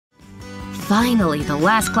Finally, the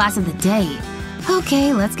last class of the day.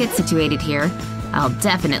 Okay, let's get situated here. I'll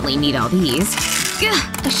definitely need all these.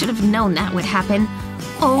 Gah, I should have known that would happen.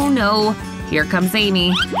 Oh no, here comes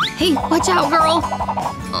Amy. Hey, watch out, girl!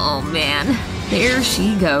 Oh man, there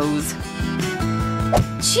she goes.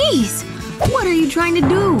 Jeez, what are you trying to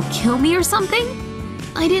do? Kill me or something?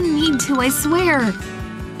 I didn't mean to, I swear.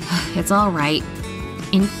 It's all right.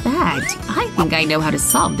 In fact, I think I know how to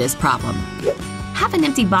solve this problem. Have an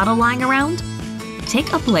empty bottle lying around?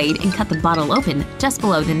 Take a blade and cut the bottle open just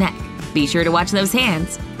below the neck. Be sure to watch those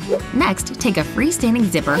hands. Next, take a freestanding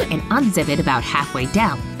zipper and unzip it about halfway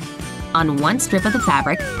down. On one strip of the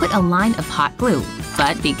fabric, put a line of hot glue,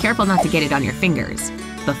 but be careful not to get it on your fingers.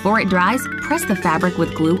 Before it dries, press the fabric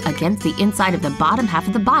with glue against the inside of the bottom half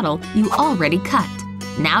of the bottle you already cut.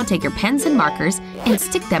 Now take your pens and markers and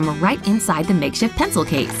stick them right inside the makeshift pencil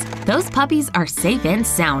case. Those puppies are safe and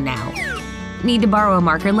sound now. Need to borrow a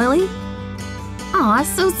marker, Lily? Aw,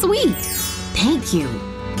 so sweet! Thank you!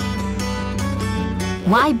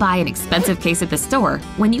 Why buy an expensive case at the store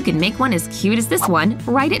when you can make one as cute as this one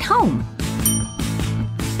right at home?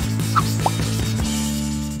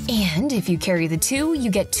 And if you carry the 2,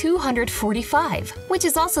 you get 245, which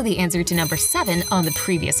is also the answer to number 7 on the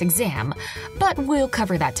previous exam. But we'll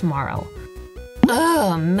cover that tomorrow.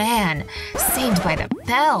 Oh man, saved by the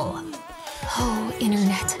bell. Oh,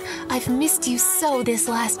 Internet, I've missed you so this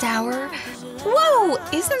last hour. Whoa,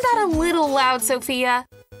 isn't that a little loud, Sophia?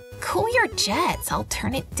 Cool your jets, I'll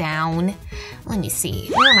turn it down. Let me see,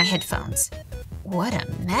 where are my headphones? What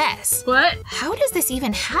a mess. What? How does this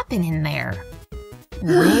even happen in there?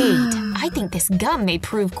 Wait, I think this gum may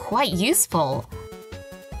prove quite useful.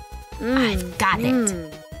 I've got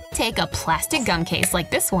it. Take a plastic gum case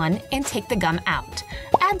like this one and take the gum out.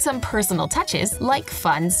 Add some personal touches like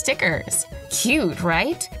fun stickers. Cute,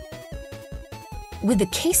 right? With the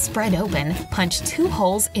case spread open, punch 2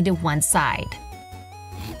 holes into one side.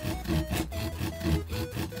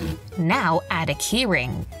 Now add a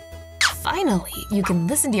keyring. Finally, you can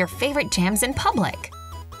listen to your favorite jams in public.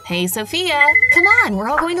 Hey Sophia, come on, we're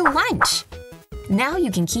all going to lunch! Now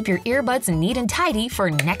you can keep your earbuds neat and tidy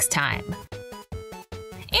for next time.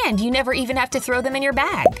 And you never even have to throw them in your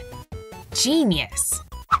bag. Genius!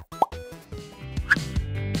 Ow!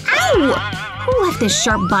 Who left this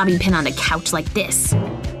sharp bobby pin on the couch like this?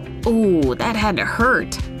 Ooh, that had to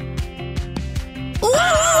hurt.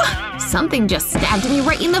 Ooh! Something just stabbed me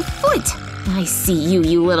right in the foot! I see you,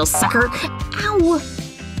 you little sucker! Ow!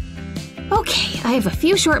 Okay, I have a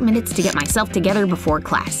few short minutes to get myself together before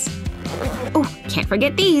class. Oh, can't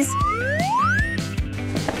forget these!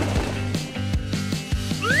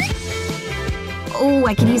 Oh,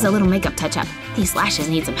 I could use a little makeup touch-up. These lashes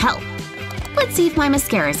need some help. Let's see if my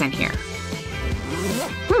mascara's in here.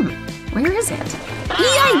 Where is it?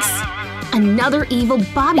 Yikes! Another evil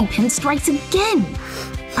bobby pin strikes again!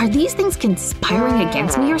 Are these things conspiring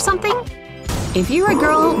against me or something? If you're a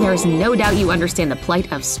girl, there's no doubt you understand the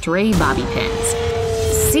plight of stray bobby pins.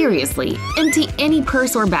 Seriously, empty any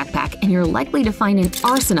purse or backpack and you're likely to find an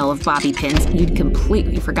arsenal of bobby pins you'd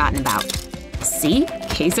completely forgotten about. See?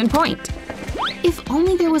 Case in point. If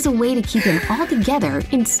only there was a way to keep them all together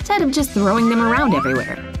instead of just throwing them around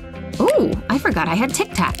everywhere. Ooh, I forgot I had Tic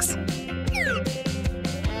Tacs.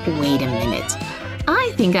 Wait a minute.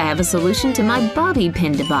 I think I have a solution to my bobby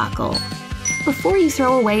pin debacle. Before you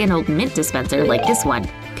throw away an old mint dispenser like this one,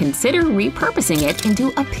 consider repurposing it into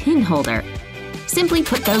a pin holder. Simply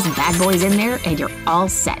put those bad boys in there and you're all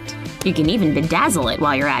set. You can even bedazzle it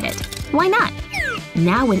while you're at it. Why not?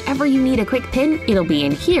 Now whenever you need a quick pin, it'll be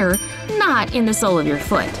in here, not in the sole of your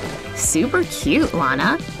foot. Super cute,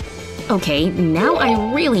 Lana. Okay, now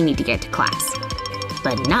I really need to get to class.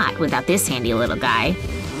 But not without this handy little guy.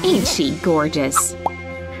 Ain't she gorgeous?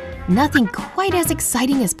 Nothing quite as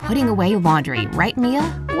exciting as putting away laundry, right,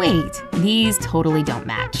 Mia? Wait, these totally don't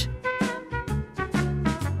match.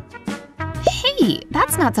 Hey,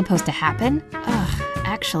 that's not supposed to happen. Ugh,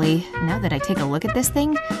 actually, now that I take a look at this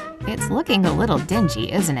thing, it's looking a little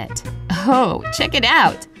dingy, isn't it? Oh, check it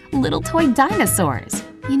out! Little toy dinosaurs!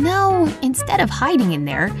 You know, instead of hiding in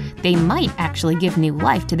there, they might actually give new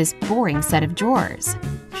life to this boring set of drawers.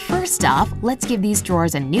 First off, let's give these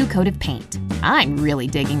drawers a new coat of paint. I'm really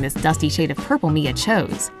digging this dusty shade of purple Mia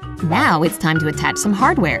chose. Now it's time to attach some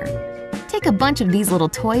hardware. Take a bunch of these little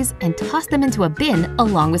toys and toss them into a bin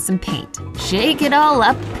along with some paint. Shake it all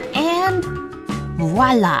up and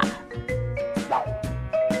voila!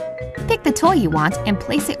 Pick the toy you want and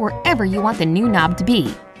place it wherever you want the new knob to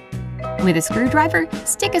be. With a screwdriver,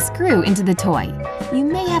 stick a screw into the toy. You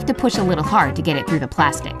may have to push a little hard to get it through the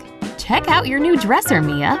plastic. Check out your new dresser,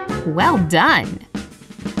 Mia! Well done!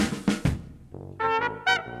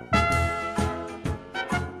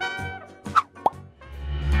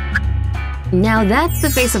 Now that's the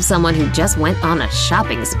face of someone who just went on a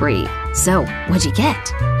shopping spree. So, what'd you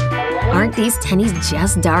get? Aren't these tennies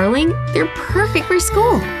just darling? They're perfect for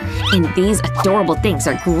school. And these adorable things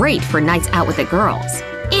are great for nights out with the girls.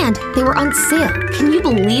 And they were on sale. Can you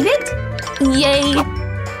believe it? Yay!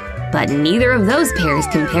 But neither of those pairs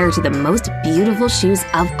compare to the most beautiful shoes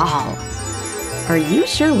of all. Are you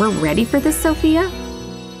sure we're ready for this, Sophia?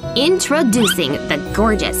 Introducing the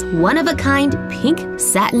gorgeous, one-of-a-kind pink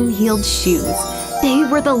satin-heeled shoes. They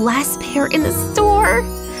were the last pair in the store.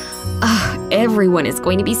 Everyone is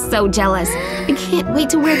going to be so jealous. I can't wait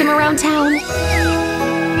to wear them around town.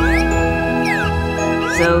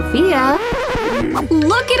 Sophia,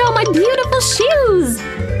 look at all my beautiful shoes!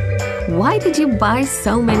 Why did you buy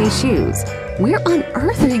so many shoes? Where on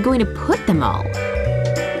earth are you going to put them all?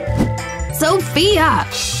 Sophia!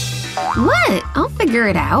 What? I'll figure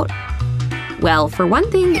it out. Well, for one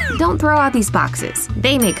thing, don't throw out these boxes.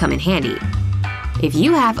 They may come in handy. If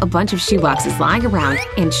you have a bunch of shoe boxes lying around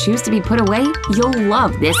and shoes to be put away, you'll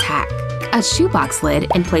love this hack. A shoebox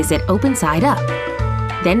lid and place it open side up.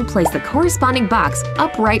 Then place the corresponding box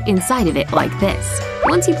upright inside of it like this.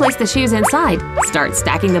 Once you place the shoes inside, start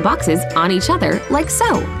stacking the boxes on each other like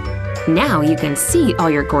so. Now you can see all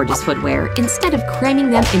your gorgeous footwear instead of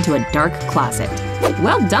cramming them into a dark closet.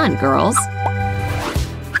 Well done, girls!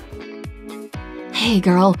 Hey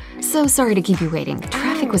girl, so sorry to keep you waiting.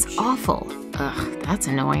 Traffic was awful. Ugh, that's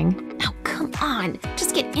annoying. Now come on,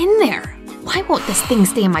 just get in there. Why won't this thing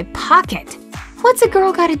stay in my pocket? What's a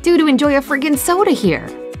girl gotta do to enjoy a friggin' soda here?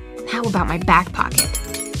 How about my back pocket?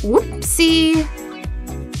 Whoopsie!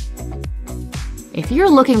 If you're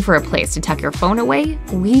looking for a place to tuck your phone away,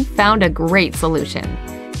 we've found a great solution.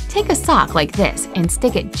 Take a sock like this and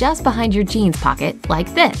stick it just behind your jeans pocket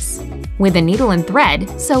like this, with a needle and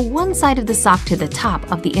thread, sew one side of the sock to the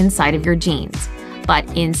top of the inside of your jeans. But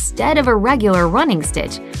instead of a regular running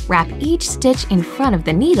stitch, wrap each stitch in front of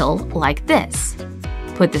the needle like this.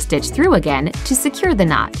 Put the stitch through again to secure the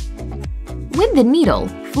knot. With the needle,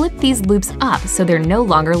 flip these loops up so they're no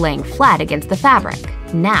longer laying flat against the fabric.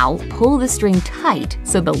 Now pull the string tight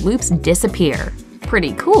so the loops disappear.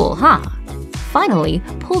 Pretty cool, huh? Finally,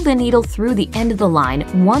 pull the needle through the end of the line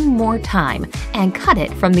one more time and cut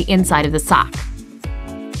it from the inside of the sock.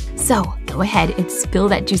 So, go ahead and spill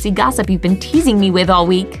that juicy gossip you've been teasing me with all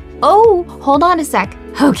week. Oh, hold on a sec.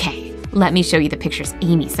 Okay, let me show you the pictures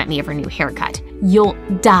Amy sent me of her new haircut. You'll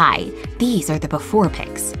die. These are the before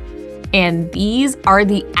pics. And these are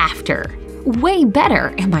the after. Way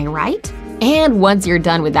better, am I right? And once you're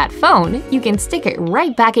done with that phone, you can stick it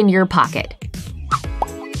right back in your pocket.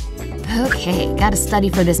 Okay, gotta study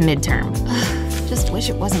for this midterm. Just wish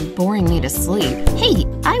it wasn't boring me to sleep. Hey,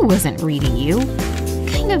 I wasn't reading you.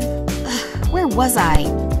 Where was I?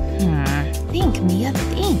 Think, Mia,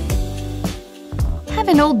 think. Have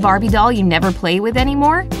an old Barbie doll you never play with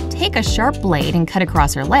anymore? Take a sharp blade and cut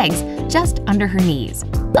across her legs, just under her knees.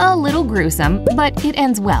 A little gruesome, but it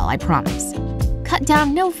ends well, I promise. Cut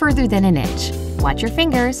down no further than an inch. Watch your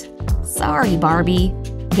fingers. Sorry, Barbie.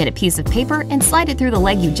 Get a piece of paper and slide it through the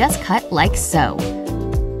leg you just cut like so.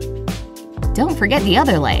 Don't forget the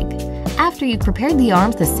other leg. After you've prepared the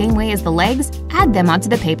arms the same way as the legs, add them onto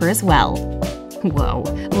the paper as well. Whoa,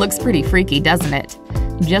 looks pretty freaky, doesn't it?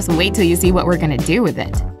 Just wait till you see what we're gonna do with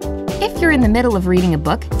it. If you're in the middle of reading a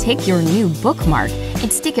book, take your new bookmark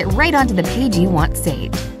and stick it right onto the page you want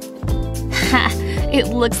saved. Ha! It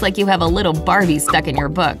looks like you have a little Barbie stuck in your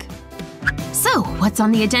book. So, what's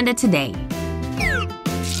on the agenda today?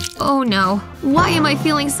 Oh no, why am I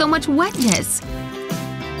feeling so much wetness?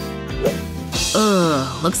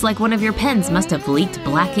 Ugh, looks like one of your pens must have leaked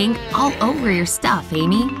black ink all over your stuff,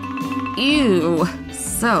 Amy. Ew,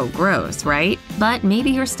 so gross, right? But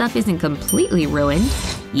maybe your stuff isn't completely ruined.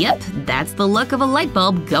 Yep, that's the look of a light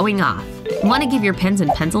bulb going off. Want to give your pens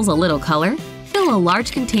and pencils a little color? Fill a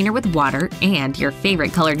large container with water and your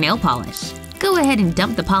favorite colored nail polish. Go ahead and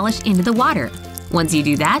dump the polish into the water. Once you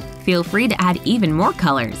do that, feel free to add even more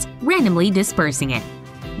colors, randomly dispersing it.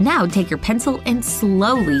 Now take your pencil and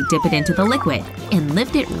slowly dip it into the liquid and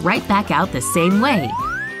lift it right back out the same way.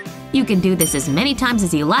 You can do this as many times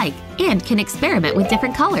as you like and can experiment with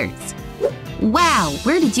different colors. Wow,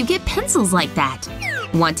 where did you get pencils like that?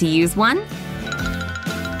 Want to use one?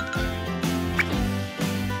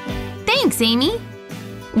 Thanks, Amy!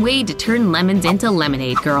 Way to turn lemons into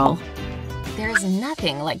lemonade, girl. There's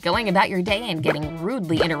nothing like going about your day and getting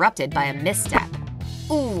rudely interrupted by a misstep.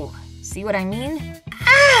 Ooh, see what I mean?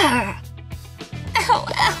 Ah! Ow,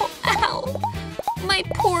 ow, ow! My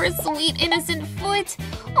poor, sweet, innocent foot!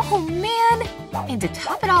 Oh man! And to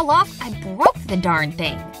top it all off, I broke the darn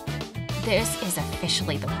thing. This is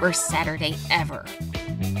officially the worst Saturday ever.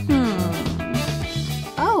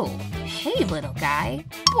 Oh, hey little guy.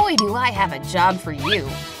 Boy, do I have a job for you.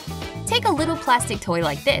 Take a little plastic toy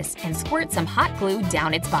like this and squirt some hot glue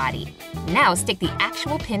down its body. Now stick the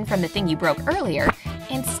actual pin from the thing you broke earlier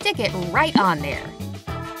and stick it right on there.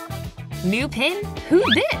 New pin? Who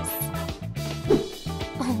this?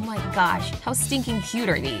 Oh my gosh, how stinking cute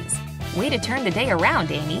are these? Way to turn the day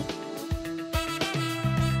around, Amy.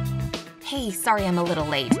 Hey, sorry I'm a little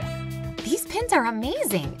late. These pins are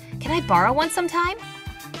amazing. Can I borrow one sometime?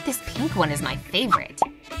 This pink one is my favorite.